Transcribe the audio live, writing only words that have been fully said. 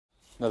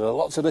Now there are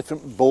lots of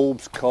different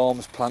bulbs,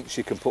 corms, plants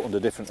you can put under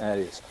different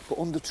areas, but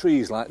under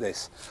trees like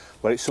this,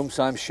 where it's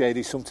sometimes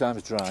shady,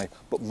 sometimes dry,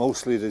 but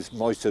mostly there's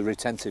moisture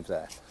retentive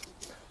there.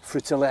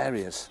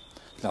 Fritillarias.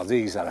 Now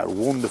these are a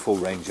wonderful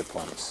range of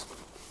plants.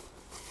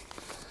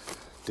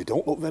 They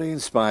don't look very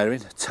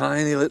inspiring,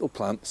 tiny little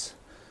plants,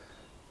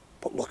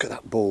 but look at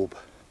that bulb.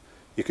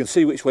 You can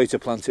see which way to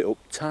plant it up,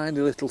 tiny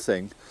little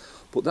thing,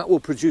 but that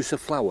will produce a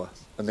flower,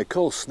 and they're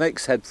called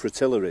snake's head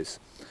fritillaries,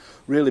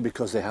 really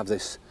because they have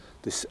this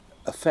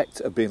effect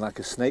of being like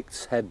a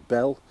snake's head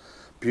bell.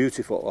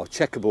 Beautiful, or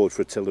checkerboard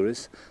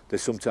fritillaries, they're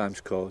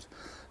sometimes called.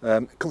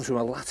 It comes from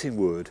a Latin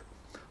word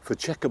for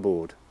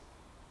checkerboard,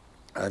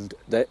 and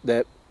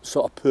they're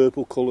sort of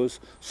purple colours,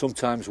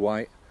 sometimes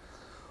white,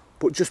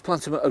 but just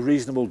plant them at a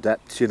reasonable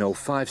depth, you know,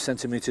 5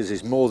 centimetres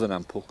is more than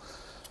ample,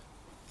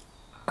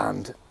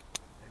 and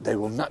they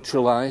will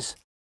naturalise.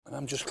 And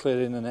I'm just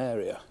clearing an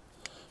area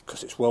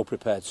because it's well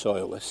prepared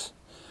soil, this,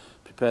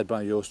 prepared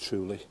by yours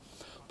truly.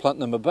 Plant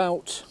them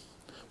about,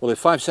 well, they're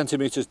 5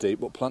 centimetres deep,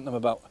 but plant them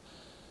about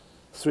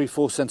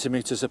 3-4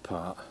 centimetres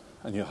apart,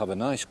 and you'll have a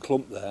nice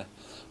clump there.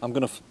 I'm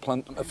going to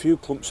plant a few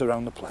clumps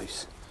around the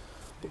place,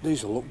 but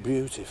these will look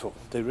beautiful,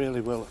 they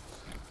really will.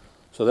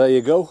 So there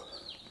you go,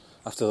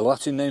 after the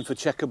Latin name for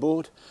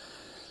checkerboard.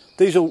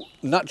 These will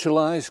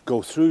naturalise,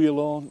 go through your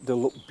lawn,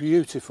 they'll look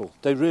beautiful,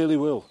 they really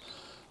will.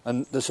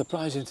 And the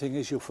surprising thing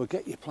is you'll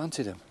forget you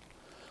planted them.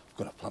 I'm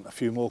going to plant a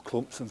few more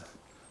clumps and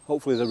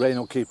hopefully the rain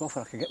will keep off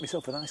and I can get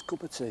myself a nice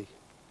cup of tea.